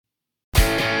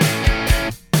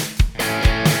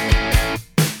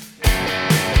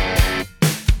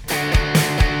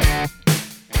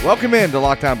Welcome in to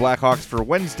Locked On Blackhawks for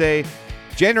Wednesday,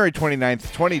 January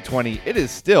 29th, 2020. It is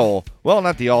still, well,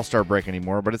 not the All-Star break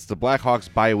anymore, but it's the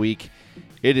Blackhawks bye week.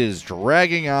 It is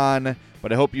dragging on,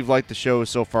 but I hope you've liked the show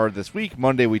so far this week.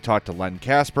 Monday, we talked to Len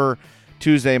Kasper.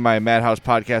 Tuesday, my Madhouse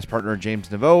podcast partner, James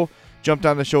Naveau, jumped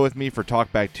on the show with me for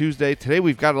Talkback Tuesday. Today,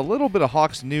 we've got a little bit of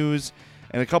Hawks news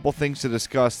and a couple things to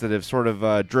discuss that have sort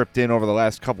of dripped in over the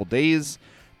last couple days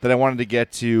that I wanted to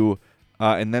get to.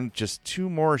 And then just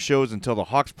two more shows until the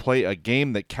Hawks play a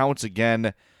game that counts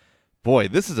again. Boy,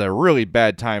 this is a really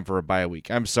bad time for a bye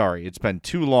week. I'm sorry. It's been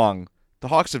too long. The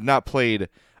Hawks have not played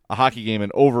a hockey game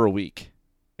in over a week.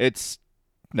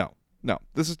 No.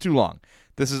 This is too long.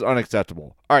 This is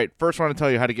unacceptable. All right, first I want to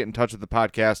tell you how to get in touch with the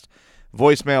podcast.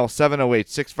 Voicemail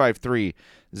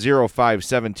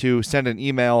 708-653-0572. Send an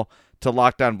email to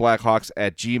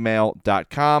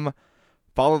lockedonblackhawks@gmail.com.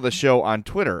 Follow the show on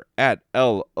Twitter at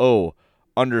 @LO_Blackhawks.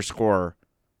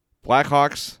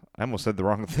 I almost said the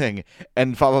wrong thing.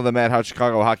 And follow the Madhouse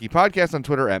Chicago Hockey Podcast on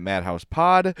Twitter at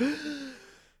MadhousePod.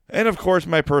 And, of course,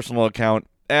 my personal account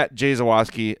at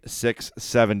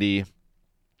JZawoski670.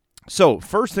 So,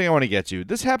 first thing I want to get to.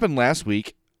 This happened last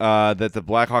week that the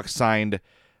Blackhawks signed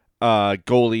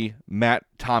goalie Matt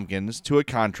Tompkins to a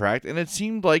contract. And it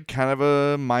seemed like kind of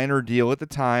a minor deal at the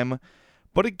time.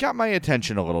 But it got my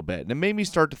attention a little bit. And it made me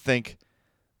start to think,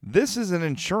 this is an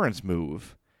insurance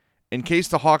move in case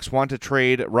the Hawks want to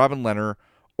trade Robin Lehner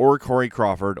or Corey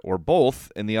Crawford, or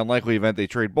both, in the unlikely event they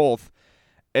trade both,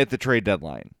 at the trade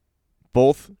deadline.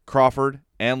 Both Crawford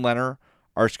and Lehner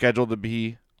are scheduled to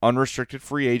be unrestricted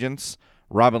free agents.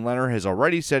 Robin Lehner has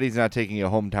already said he's not taking a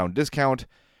hometown discount.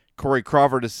 Corey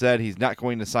Crawford has said he's not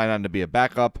going to sign on to be a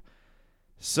backup.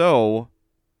 So,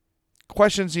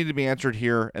 questions need to be answered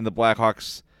here in the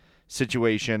Blackhawks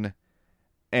situation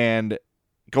and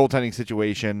goaltending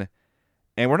situation.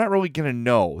 And we're not really going to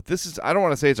know. I don't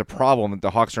want to say it's a problem that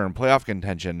the Hawks are in playoff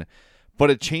contention, but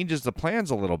it changes the plans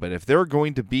a little bit. If they're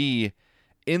going to be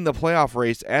in the playoff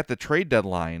race at the trade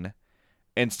deadline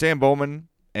and Stan Bowman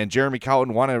and Jeremy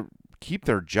Colliton want to keep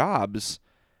their jobs,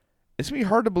 it's going to be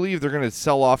hard to believe they're going to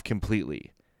sell off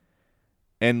completely.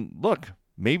 And look,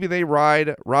 maybe they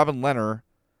ride Robin Lehner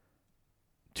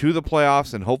to the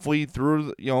playoffs and hopefully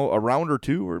through a round or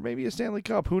two or maybe a Stanley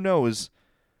Cup. Who knows?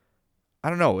 I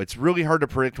don't know. It's really hard to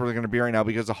predict where they're going to be right now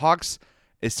because the Hawks,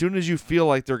 as soon as you feel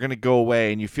like they're going to go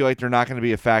away and you feel like they're not going to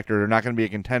be a factor, they're not going to be a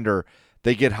contender,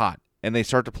 they get hot and they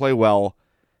start to play well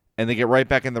and they get right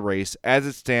back in the race. As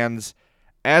it stands,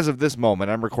 as of this moment,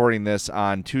 I'm recording this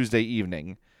on Tuesday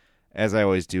evening, as I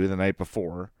always do the night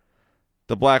before,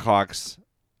 the Blackhawks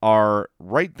are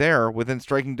right there within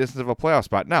striking distance of a playoff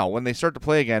spot. Now, when they start to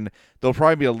play again, they'll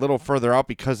probably be a little further out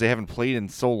because they haven't played in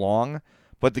so long,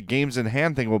 but the games in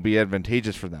hand thing will be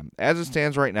advantageous for them. As it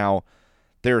stands right now,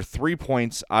 they're 3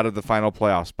 points out of the final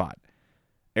playoff spot.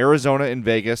 Arizona and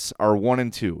Vegas are 1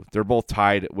 and 2. They're both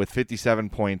tied with 57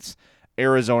 points.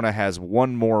 Arizona has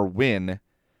one more win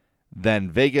than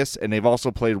Vegas, and they've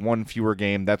also played one fewer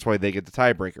game. That's why they get the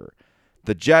tiebreaker.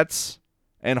 The Jets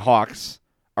and Hawks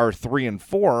are 3 and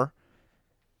 4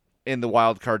 in the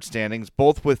wild card standings,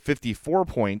 both with 54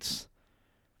 points.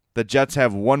 The Jets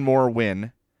have one more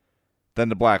win than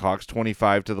the Blackhawks,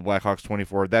 25 to the Blackhawks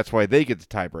 24. That's why they get the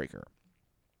tiebreaker.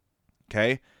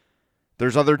 Okay?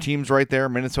 There's other teams right there,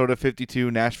 Minnesota 52,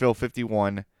 Nashville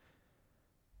 51,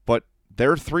 but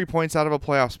they're 3 points out of a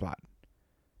playoff spot.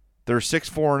 They're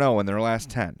 6-4-0 in their last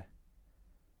 10.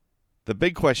 The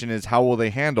big question is, how will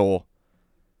they handle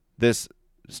this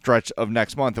stretch of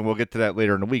next month? And we'll get to that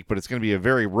later in the week, but it's going to be a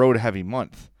very road-heavy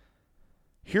month.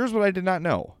 Here's what I did not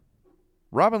know.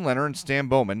 Robin Lehner and Stan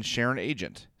Bowman share an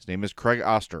agent. His name is Craig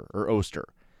Oster.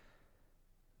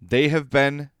 They have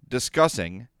been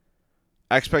discussing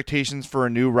expectations for a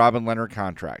new Robin Lehner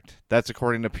contract. That's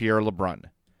according to Pierre LeBrun.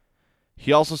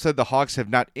 He also said the Hawks have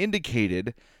not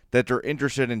indicated that they're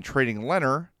interested in trading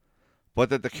Lehner, but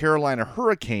that the Carolina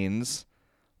Hurricanes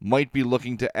might be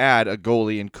looking to add a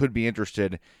goalie and could be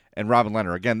interested in Robin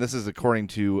Lehner. Again, this is according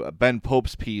to Ben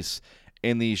Pope's piece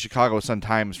in the Chicago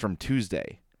Sun-Times from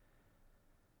Tuesday.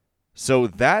 So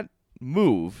that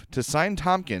move to sign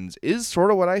Tompkins is sort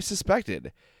of what I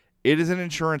suspected. It is an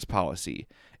insurance policy.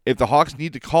 If the Hawks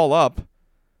need to call up,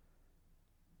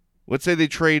 let's say they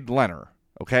trade Lehner,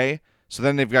 okay? So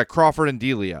then they've got Crawford and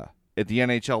Delia at the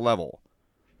NHL level,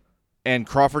 and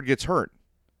Crawford gets hurt.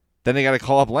 Then they got to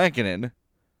call up Lankinen,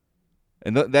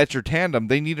 and that's your tandem.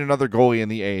 They need another goalie in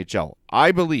the AHL.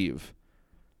 I believe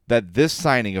that this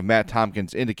signing of Matt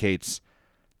Tompkins indicates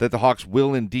that the Hawks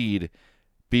will indeed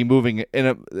be moving,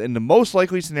 in the most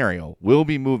likely scenario, will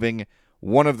be moving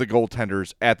one of the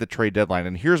goaltenders at the trade deadline.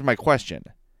 And here's my question.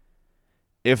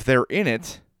 if they're in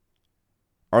it,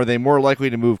 are they more likely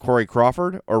to move Corey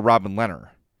Crawford or Robin Lehner?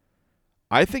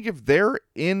 I think if they're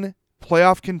in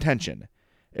playoff contention,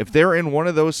 if they're in one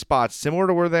of those spots similar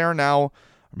to where they are now,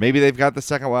 maybe they've got the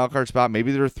second wildcard spot,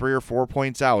 maybe they're 3 or 4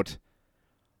 points out,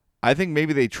 I think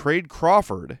maybe they trade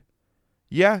Crawford.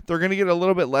 Yeah, they're going to get a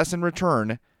little bit less in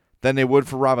return than they would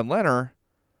for Robin Lehner,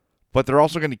 but they're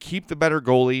also going to keep the better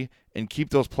goalie and keep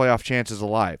those playoff chances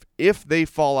alive if they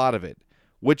fall out of it,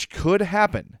 which could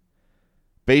happen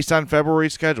based on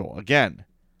February's schedule. Again,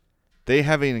 they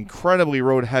have an incredibly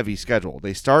road-heavy schedule.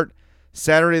 They start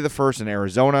Saturday the 1st in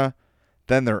Arizona,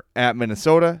 then they're at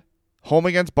Minnesota, home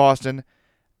against Boston,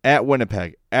 at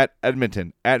Winnipeg, at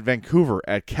Edmonton, at Vancouver,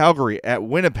 at Calgary, at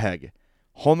Winnipeg,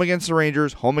 home against the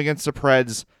Rangers, home against the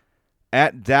Preds,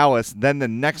 at Dallas, then the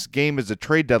next game is the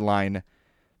trade deadline,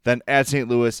 then at St.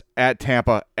 Louis, at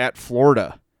Tampa, at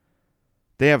Florida.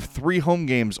 They have 3 home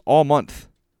games all month.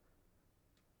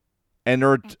 And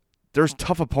there's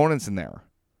tough opponents in there.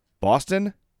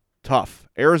 Boston, tough.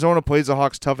 Arizona plays the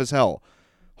Hawks tough as hell.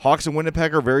 Hawks and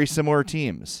Winnipeg are very similar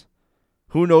teams.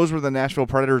 Who knows where the Nashville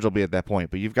Predators will be at that point,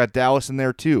 but you've got Dallas in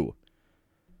there too.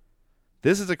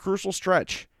 This is a crucial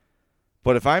stretch.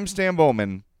 But if I'm Stan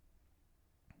Bowman,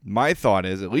 my thought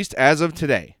is, at least as of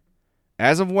today,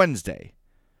 as of Wednesday,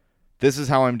 this is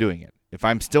how I'm doing it. If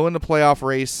I'm still in the playoff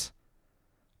race,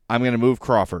 I'm going to move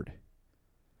Crawford.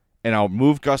 And I'll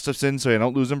move Gustafsson so I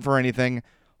don't lose him for anything.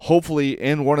 Hopefully,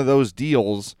 in one of those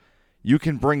deals, you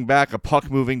can bring back a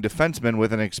puck-moving defenseman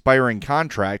with an expiring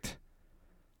contract,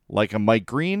 like a Mike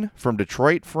Green from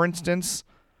Detroit, for instance.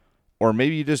 Or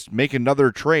maybe you just make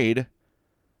another trade.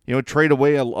 Trade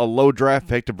away a low draft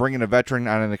pick to bring in a veteran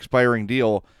on an expiring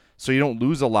deal so you don't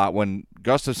lose a lot when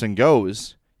Gustafsson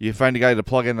goes. You find a guy to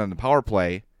plug in on the power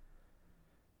play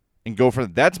and go for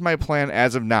that. That's my plan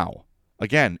as of now.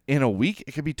 Again, in a week,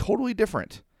 it could be totally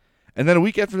different. And then a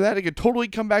week after that, it could totally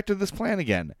come back to this plan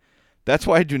again. That's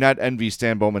why I do not envy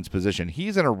Stan Bowman's position.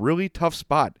 He's in a really tough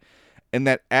spot. And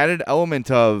that added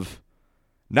element of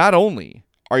not only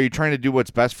are you trying to do what's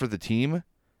best for the team,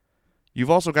 you've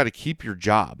also got to keep your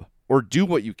job or do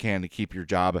what you can to keep your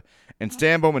job. And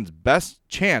Stan Bowman's best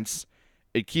chance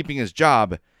at keeping his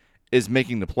job is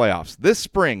making the playoffs. This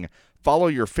spring, follow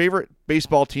your favorite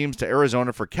baseball teams to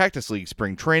Arizona for Cactus League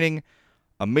spring training.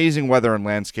 Amazing weather and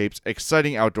landscapes,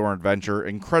 exciting outdoor adventure,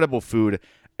 incredible food.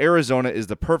 Arizona is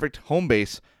the perfect home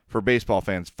base for baseball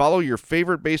fans. Follow your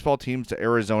favorite baseball teams to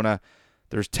Arizona.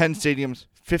 There's 10 stadiums,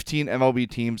 15 MLB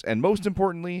teams, and most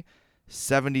importantly,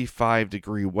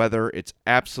 75-degree weather. It's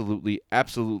absolutely,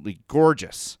 absolutely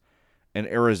gorgeous in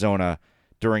Arizona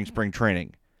during spring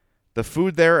training. The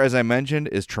food there, as I mentioned,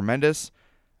 is tremendous.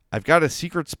 I've got a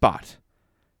secret spot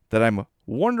that I'm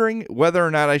wondering whether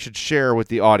or not I should share with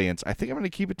the audience. I think I'm going to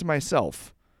keep it to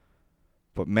myself.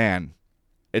 But man,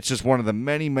 it's just one of the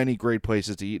many, many great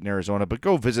places to eat in Arizona. But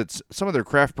go visit some of their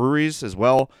craft breweries as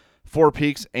well. Four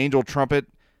Peaks, Angel's Trumpet,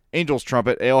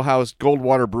 Ale House,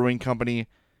 Goldwater Brewing Company.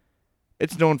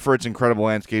 It's known for its incredible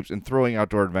landscapes and thrilling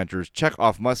outdoor adventures. Check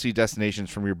off must-see destinations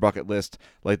from your bucket list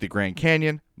like the Grand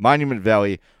Canyon, Monument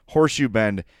Valley, Horseshoe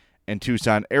Bend, and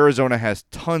Tucson. Arizona has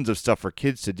tons of stuff for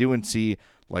kids to do and see,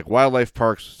 like wildlife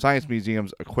parks, science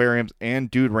museums, aquariums, and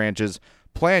dude ranches.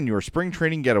 Plan your spring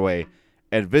training getaway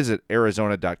at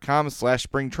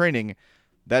visitarizona.com/springtraining.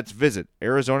 That's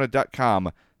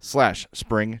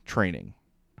visitarizona.com/springtraining.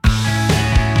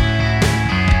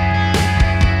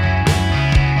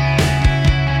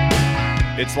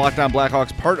 It's Locked On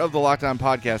Blackhawks, part of the Locked On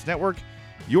Podcast Network.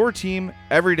 Your team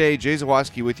every day. Jay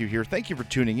Zawaski with you here. Thank you for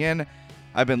tuning in.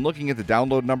 I've been looking at the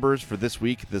download numbers for this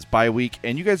week, this bye week,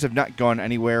 and you guys have not gone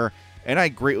anywhere, and I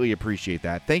greatly appreciate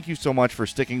that. Thank you so much for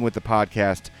sticking with the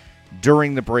podcast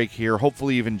during the break here.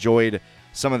 Hopefully you've enjoyed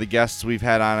some of the guests we've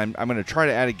had on. I'm going to try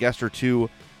to add a guest or two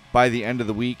by the end of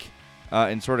the week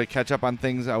and sort of catch up on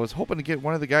things. I was hoping to get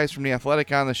one of the guys from The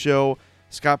Athletic on the show,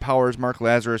 Scott Powers, Mark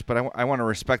Lazarus, but I want to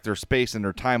respect their space and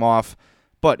their time off.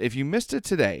 But if you missed it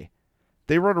today,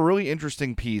 they wrote a really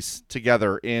interesting piece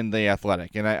together in The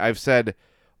Athletic. And I've said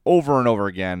over and over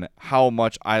again how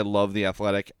much I love The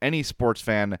Athletic. Any sports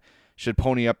fan should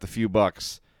pony up the few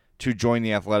bucks to join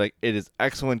The Athletic. It is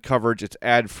excellent coverage. It's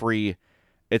ad-free.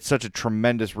 It's such a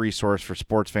tremendous resource for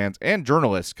sports fans and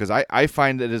journalists because I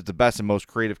find it is the best and most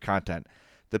creative content.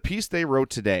 The piece they wrote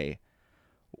today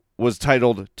was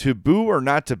titled, "To Boo or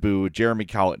Not to Boo Jeremy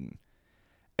Colliton."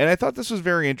 And I thought this was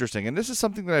very interesting. And this is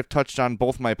something that I've touched on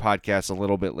both my podcasts a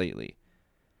little bit lately.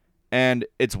 And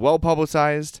it's well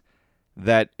publicized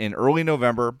that in early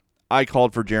November, I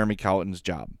called for Jeremy Colliton's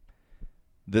job.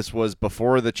 This was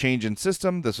before the change in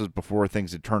system. This was before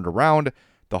things had turned around.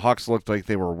 The Hawks looked like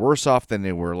they were worse off than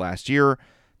they were last year.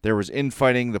 There was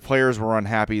infighting. The players were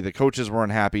unhappy. The coaches were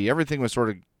unhappy. Everything was sort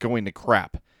of going to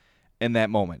crap in that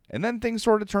moment. And then things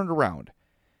sort of turned around.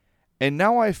 And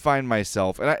now I find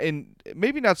myself, and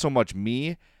maybe not so much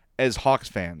me as Hawks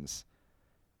fans,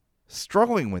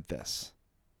 struggling with this.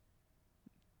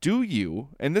 Do you,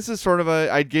 and this is sort of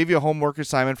I gave you a homework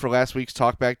assignment for last week's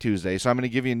Talkback Tuesday, so I'm going to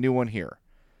give you a new one here.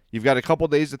 You've got a couple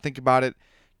days to think about it.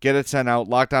 Get it sent out,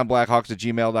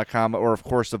 lockdownblackhawks@gmail.com, or, of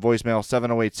course, the voicemail,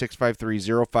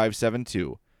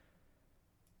 708-653-0572.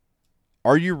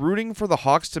 Are you rooting for the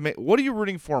Hawks to make... What are you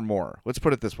rooting for more? Let's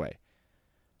put it this way.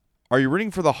 Are you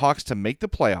rooting for the Hawks to make the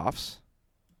playoffs,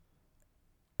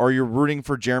 or are you rooting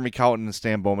for Jeremy Colliton and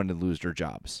Stan Bowman to lose their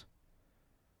jobs?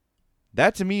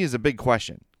 That, to me, is a big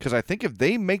question, because I think if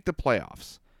they make the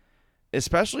playoffs,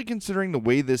 especially considering the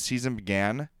way this season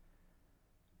began,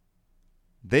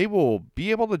 they will be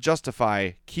able to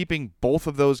justify keeping both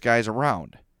of those guys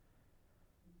around.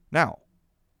 Now,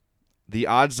 the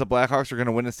odds the Blackhawks are going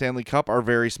to win the Stanley Cup are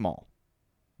very small,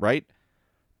 right?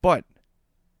 But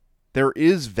there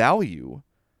is value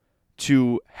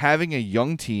to having a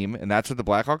young team, and that's what the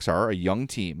Blackhawks are, a young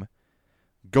team,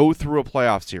 go through a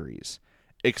playoff series,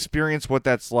 experience what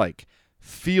that's like,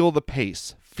 feel the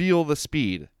pace, feel the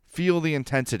speed, feel the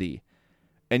intensity.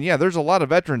 And yeah, there's a lot of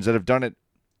veterans that have done it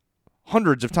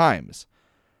hundreds of times.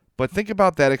 But think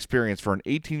about that experience for an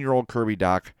 18-year-old Kirby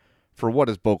Dach. For what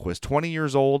is Boqvist, 20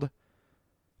 years old?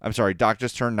 I'm sorry, Dach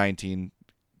just turned 19.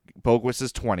 Boqvist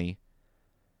is 20.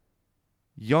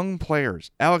 Young players.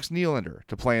 Alex Nylander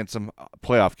to play in some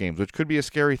playoff games, which could be a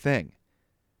scary thing.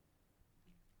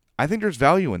 I think there's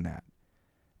value in that.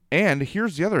 And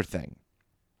here's the other thing.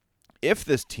 If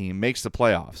this team makes the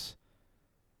playoffs,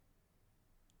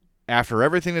 after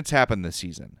everything that's happened this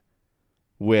season,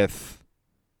 with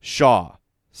Shaw,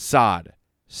 Saad,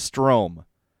 Strome,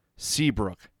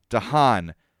 Seabrook,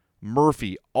 DeHaan,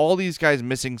 Murphy, all these guys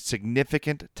missing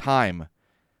significant time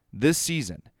this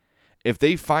season, if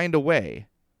they find a way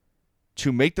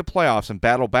to make the playoffs and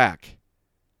battle back,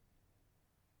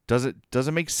 does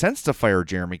it make sense to fire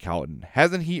Jeremy Colliton?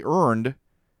 Hasn't he earned,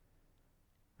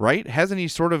 right? Hasn't he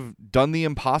sort of done the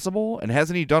impossible? And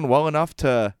hasn't he done well enough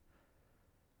to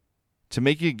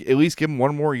make you at least give him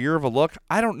one more year of a look?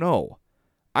 I don't know.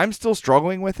 I'm still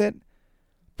struggling with it.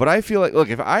 But I feel like, look,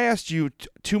 if I asked you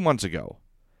 2 months ago,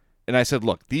 and I said,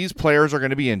 look, these players are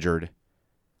going to be injured,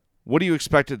 what do you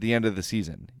expect at the end of the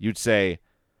season? You'd say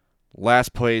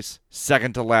last place,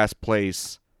 second to last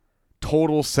place,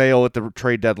 total sale at the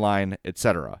trade deadline,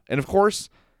 etc. And of course,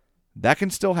 that can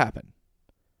still happen.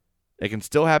 It can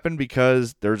still happen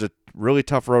because there's a really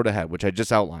tough road ahead, which I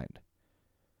just outlined.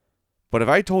 But if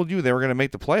I told you they were going to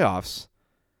make the playoffs,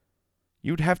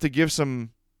 you'd have to give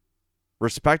some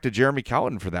respect to Jeremy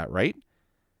Colliton for that, right?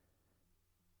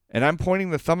 And I'm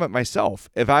pointing the thumb at myself.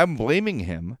 If I'm blaming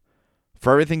him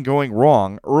for everything going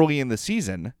wrong early in the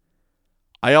season,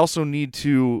 I also need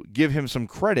to give him some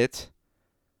credit.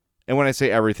 And when I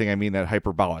say everything, I mean that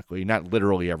hyperbolically, not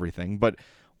literally everything. But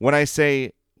when I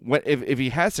say, if he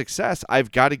has success,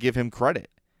 I've got to give him credit.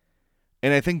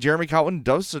 And I think Jeremy Colliton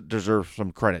does deserve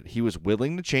some credit. He was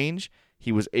willing to change.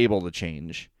 He was able to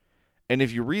change. And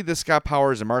if you read this Scott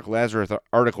Powers and Mark Lazarus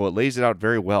article, it lays it out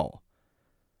very well.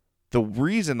 The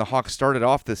reason the Hawks started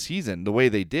off this season the way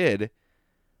they did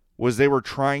was they were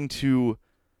trying to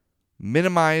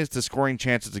minimize the scoring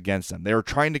chances against them. They were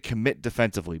trying to commit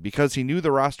defensively because he knew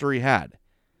the roster he had.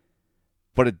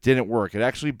 But it didn't work. It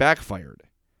actually backfired.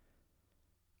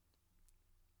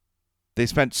 They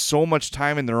spent so much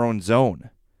time in their own zone,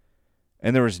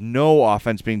 and there was no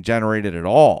offense being generated at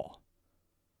all.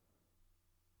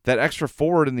 That extra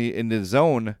forward in the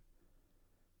zone,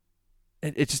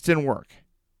 it just didn't work.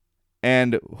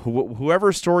 And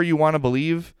whoever story you want to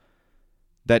believe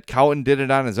that Colliton did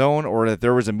it on his own, or that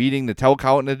there was a meeting to tell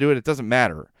Colliton to do it, it doesn't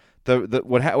matter.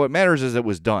 What matters is it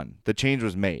was done. The change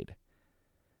was made,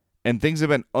 and things have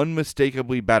been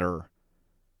unmistakably better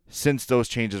since those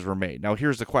changes were made. Now,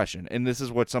 here's the question, and this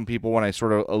is what some people, when I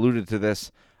sort of alluded to this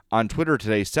on Twitter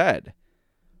today, said,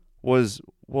 was,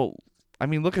 well, I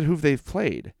mean, look at who they've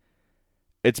played.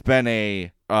 It's been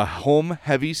a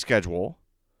home-heavy schedule.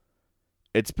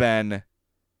 It's been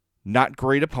not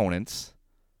great opponents.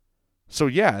 So,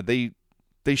 yeah, they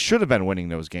should have been winning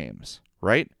those games,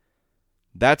 right?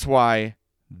 That's why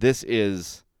this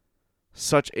is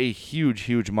such a huge,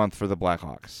 huge month for the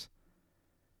Blackhawks.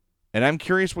 And I'm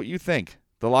curious what you think.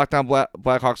 The Locked On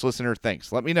Blackhawks listener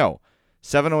thinks. Let me know.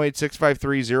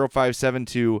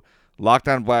 708-653-0572,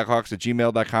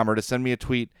 lockedonblackhawks@gmail.com, or to send me a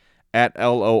tweet at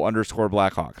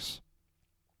LO_Blackhawks.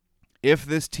 If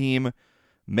this team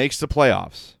makes the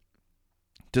playoffs,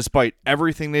 despite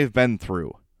everything they've been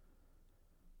through,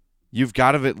 you've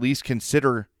got to at least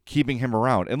consider keeping him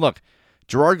around. And look,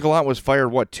 Gerard Gallant was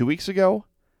fired, 2 weeks ago?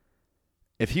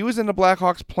 If he was in the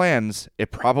Blackhawks' plans,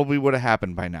 it probably would have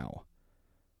happened by now.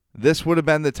 This would have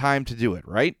been the time to do it,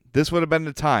 right? This would have been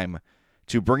the time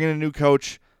to bring in a new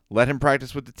coach, let him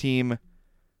practice with the team.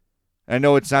 I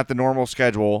know it's not the normal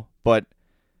schedule, but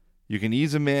you can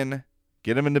ease him in,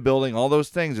 get him in the building, all those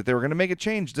things. If they were going to make a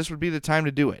change, this would be the time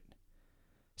to do it.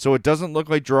 So it doesn't look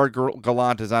like Gerard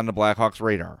Gallant is on the Blackhawks'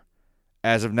 radar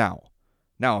as of now.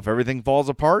 Now, if everything falls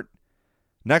apart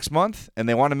next month and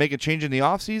they want to make a change in the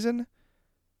offseason,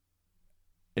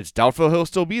 it's doubtful he'll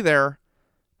still be there,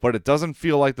 but it doesn't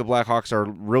feel like the Blackhawks are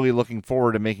really looking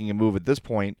forward to making a move at this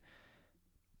point.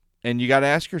 And you got to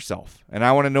ask yourself, and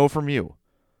I want to know from you,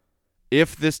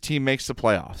 if this team makes the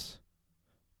playoffs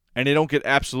and they don't get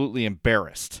absolutely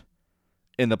embarrassed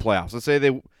in the playoffs, let's say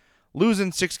they lose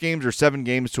in 6 games or 7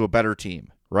 games to a better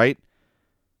team, right?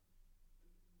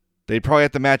 They'd probably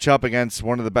have to match up against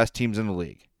one of the best teams in the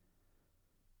league.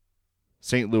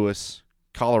 St. Louis,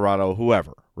 Colorado,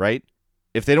 whoever, right?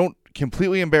 If they don't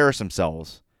completely embarrass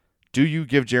themselves, do you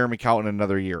give Jeremy Colliton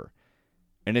another year?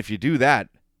 And if you do that,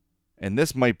 and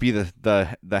this might be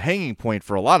the hanging point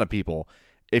for a lot of people,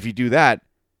 if you do that,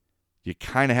 you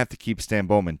kind of have to keep Stan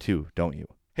Bowman too, don't you?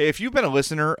 Hey, if you've been a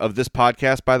listener of this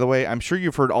podcast, by the way, I'm sure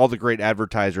you've heard all the great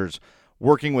advertisers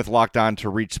working with Locked On to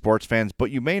reach sports fans,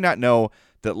 but you may not know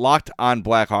that Locked On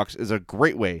Blackhawks is a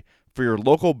great way for your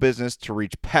local business to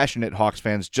reach passionate Hawks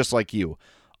fans just like you.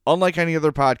 Unlike any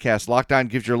other podcast, Locked On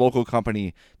gives your local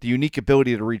company the unique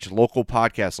ability to reach local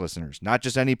podcast listeners, not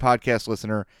just any podcast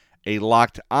listener, a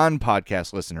Locked On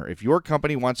podcast listener. If your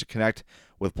company wants to connect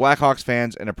with Blackhawks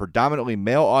fans and a predominantly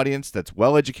male audience that's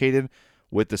well-educated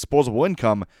with disposable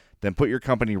income, then put your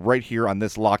company right here on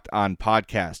this Locked On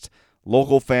podcast.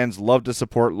 Local fans love to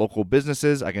support local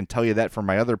businesses. I can tell you that from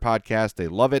my other podcast. They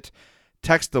love it.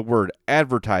 Text the word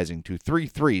advertising to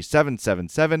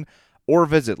 33777 or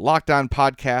visit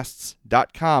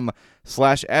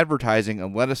lockedonpodcasts.com/advertising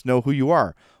and let us know who you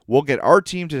are. We'll get our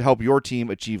team to help your team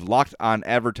achieve Locked On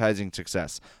advertising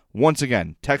success. Once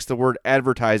again, text the word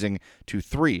advertising to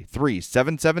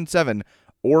 33777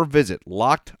 or visit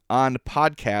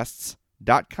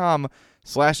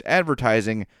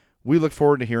lockedonpodcasts.com/advertising. We look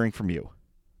forward to hearing from you.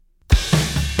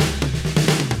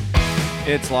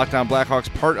 It's Locked On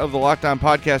Blackhawks, part of the Locked On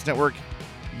Podcast Network.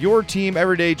 Your team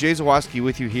every day. Jay Zawaski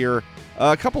with you here.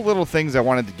 A couple little things I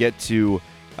wanted to get to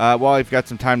while I've got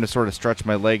some time to sort of stretch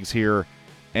my legs here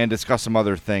and discuss some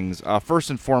other things.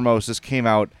 First and foremost, this came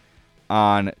out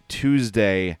on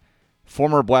Tuesday.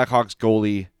 Former Blackhawks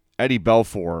goalie Eddie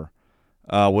Belfour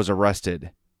was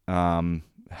arrested.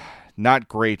 Not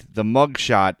great. The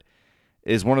mugshot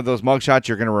is one of those mugshots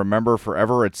you're going to remember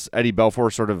forever. It's Eddie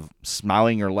Belfour sort of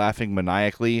smiling or laughing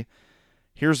maniacally.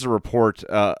 Here's the report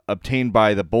obtained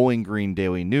by the Bowling Green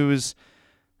Daily News.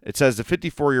 It says the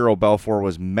 54-year-old Belfour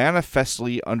was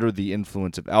manifestly under the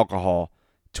influence of alcohol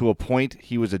to a point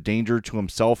he was a danger to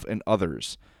himself and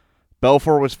others.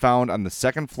 Belfour was found on the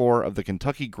second floor of the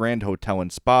Kentucky Grand Hotel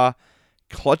and Spa,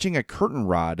 clutching a curtain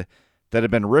rod that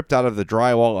had been ripped out of the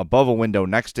drywall above a window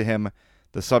next to him.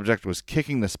 The subject was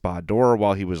kicking the spa door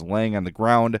while he was laying on the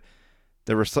ground.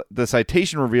 The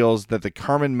citation reveals that the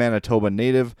Carmen, Manitoba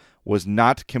native was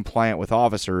not compliant with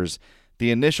officers.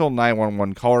 The initial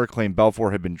 911 caller claimed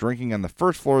Belfour had been drinking on the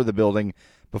first floor of the building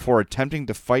before attempting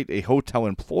to fight a hotel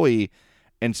employee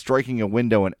and striking a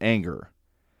window in anger.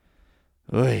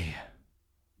 Oy.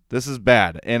 This is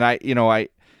bad. And I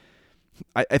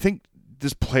think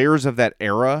these players of that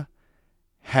era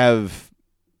have,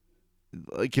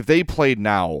 like, if they played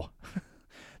now,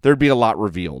 there'd be a lot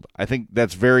revealed. I think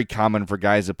that's very common for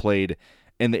guys that played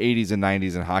in the 80s and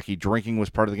 90s in hockey. Drinking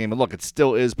was part of the game. And look, it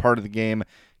still is part of the game.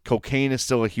 Cocaine is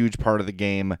still a huge part of the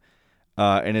game.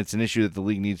 And it's an issue that the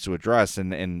league needs to address.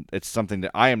 And it's something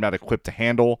that I am not equipped to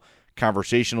handle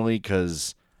conversationally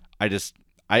because I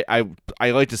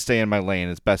like to stay in my lane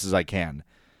as best as I can.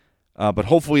 But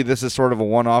hopefully this is sort of a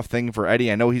one-off thing for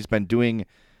Eddie. I know he's been doing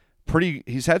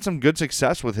he's had some good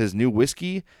success with his new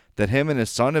whiskey that him and his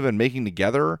son have been making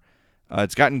together.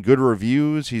 It's gotten good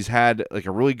reviews. He's had like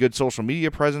a really good social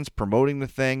media presence promoting the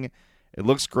thing. It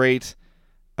looks great.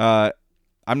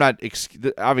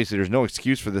 Obviously there's no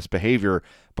excuse for this behavior,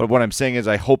 but what I'm saying is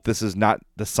I hope this is not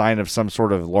the sign of some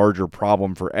sort of larger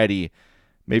problem for Eddie.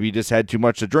 Maybe he just had too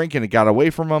much to drink and it got away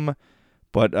from him,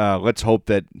 but let's hope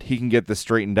that he can get this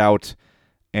straightened out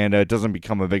and it doesn't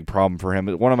become a big problem for him.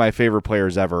 One of my favorite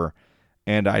players ever,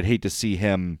 and I'd hate to see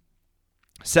him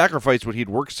sacrifice what he'd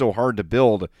worked so hard to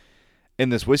build. in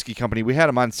this whiskey company. We had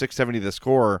him on 670 The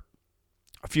Score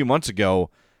a few months ago,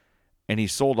 and he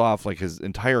sold off like his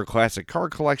entire classic car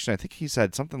collection. I think he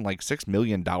said something like $6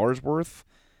 million worth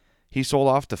he sold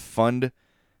off to fund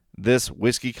this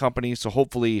whiskey company. So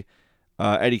hopefully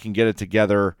Eddie can get it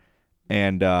together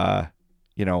and, and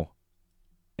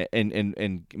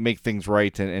make things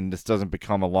right, and this doesn't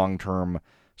become a long-term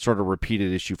sort of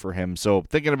repeated issue for him. So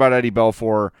thinking about Eddie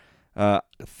Belfour,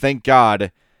 thank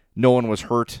God no one was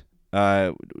hurt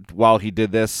while he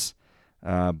did this.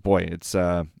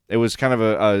 It was kind of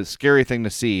a scary thing to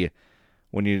see.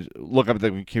 When you look up at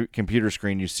the computer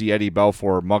screen, you see Eddie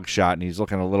Belfour mugshot, and he's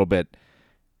looking a little bit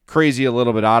crazy, a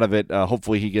little bit out of it.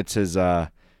 Hopefully he gets his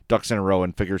ducks in a row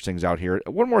and figures things out here.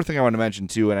 One more thing I want to mention,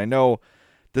 too, and I know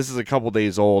this is a couple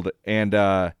days old,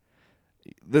 and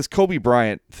this Kobe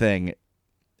Bryant thing,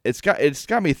 it's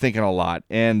got me thinking a lot.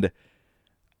 And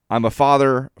I'm a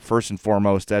father, first and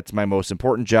foremost. That's my most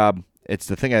important job. It's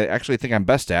the thing I actually think I'm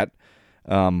best at.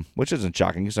 Which isn't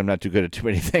shocking because I'm not too good at too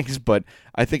many things, but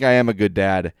I think I am a good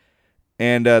dad.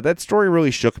 And that story really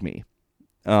shook me.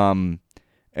 And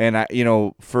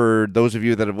for those of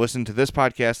you that have listened to this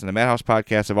podcast and the Madhouse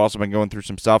podcast, I've also been going through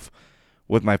some stuff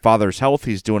with my father's health.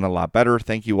 He's doing a lot better.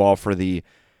 Thank you all for the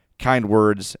kind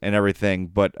words and everything.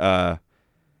 But,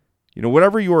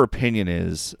 whatever your opinion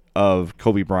is of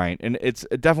Kobe Bryant, and it's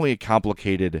definitely a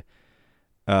complicated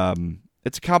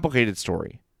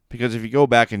story. Because if you go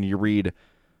back and you read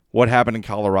what happened in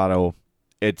Colorado,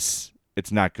 it's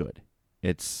not good.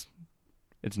 It's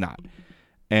not.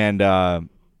 And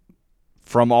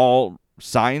from all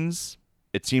signs,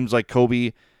 it seems like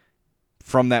Kobe,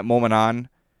 from that moment on,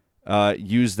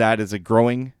 used that as a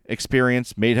growing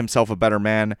experience, made himself a better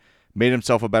man, made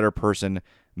himself a better person,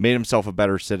 made himself a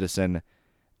better citizen.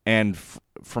 And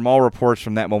from all reports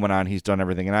from that moment on, he's done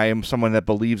everything. And I am someone that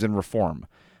believes in reform.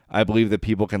 I believe that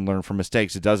people can learn from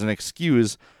mistakes. It doesn't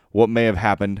excuse what may have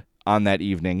happened on that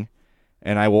evening,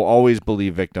 and I will always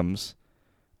believe victims.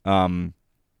 But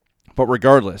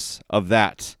regardless of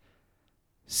that,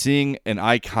 seeing an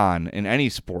icon in any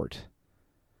sport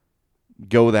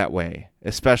go that way,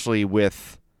 especially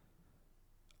with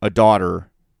a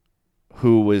daughter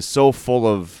who was so full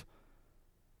of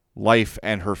life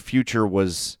and her future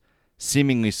was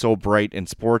seemingly so bright in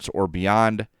sports or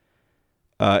beyond,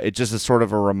 it just is sort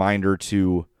of a reminder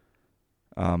to,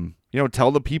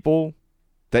 tell the people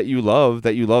that you love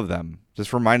them.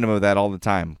 Just remind them of that all the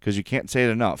time, because you can't say it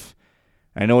enough.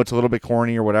 I know it's a little bit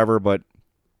corny or whatever, but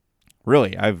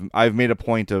really, I've made a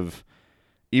point of,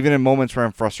 even in moments where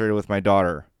I'm frustrated with my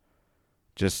daughter,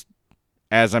 just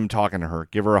as I'm talking to her,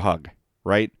 give her a hug,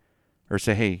 right? Or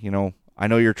say, hey, I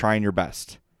know you're trying your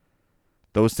best.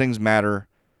 Those things matter.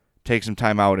 Take some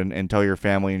time out and tell your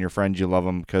family and your friends you love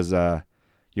them, because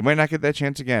you might not get that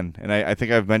chance again. And I think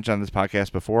I've mentioned on this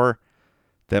podcast before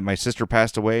that my sister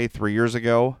passed away 3 years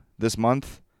ago this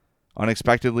month,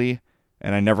 unexpectedly,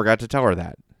 and I never got to tell her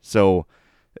that. So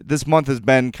this month has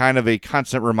been kind of a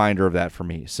constant reminder of that for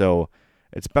me. So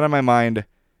it's been on my mind,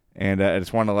 and I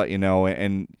just want to let you know.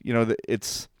 And,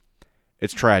 it's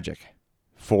tragic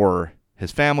for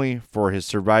his family, for his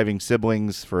surviving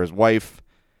siblings, for his wife.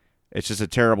 It's just a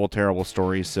terrible, terrible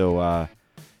story. So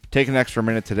take an extra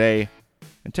minute today.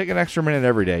 And take an extra minute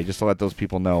every day just to let those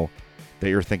people know that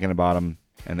you're thinking about them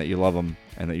and that you love them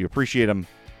and that you appreciate them.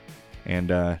 And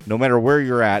no matter where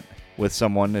you're at with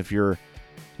someone, if you're,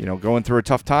 going through a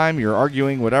tough time, you're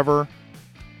arguing, whatever,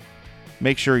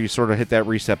 make sure you sort of hit that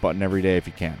reset button every day if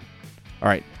you can. All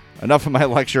right, enough of my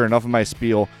lecture, enough of my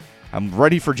spiel. I'm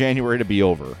ready for January to be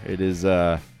over. It's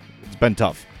been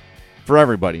tough for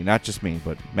everybody, not just me,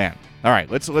 but man. All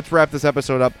right, let's wrap this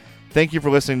episode up. Thank you for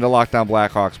listening to Locked On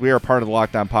Blackhawks. We are part of the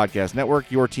Locked On Podcast Network,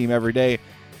 your team every day.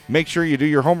 Make sure you do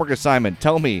your homework assignment.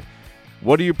 Tell me,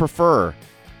 what do you prefer?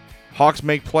 Hawks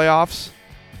make playoffs?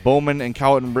 Bowman and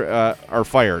Cowton are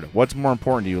fired. What's more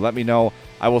important to you? Let me know.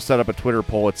 I will set up a Twitter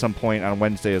poll at some point on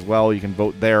Wednesday as well. You can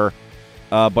vote there.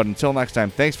 But until next time,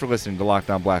 thanks for listening to Locked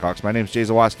On Blackhawks. My name is Jay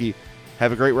Zawaski.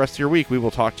 Have a great rest of your week. We will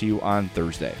talk to you on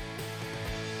Thursday.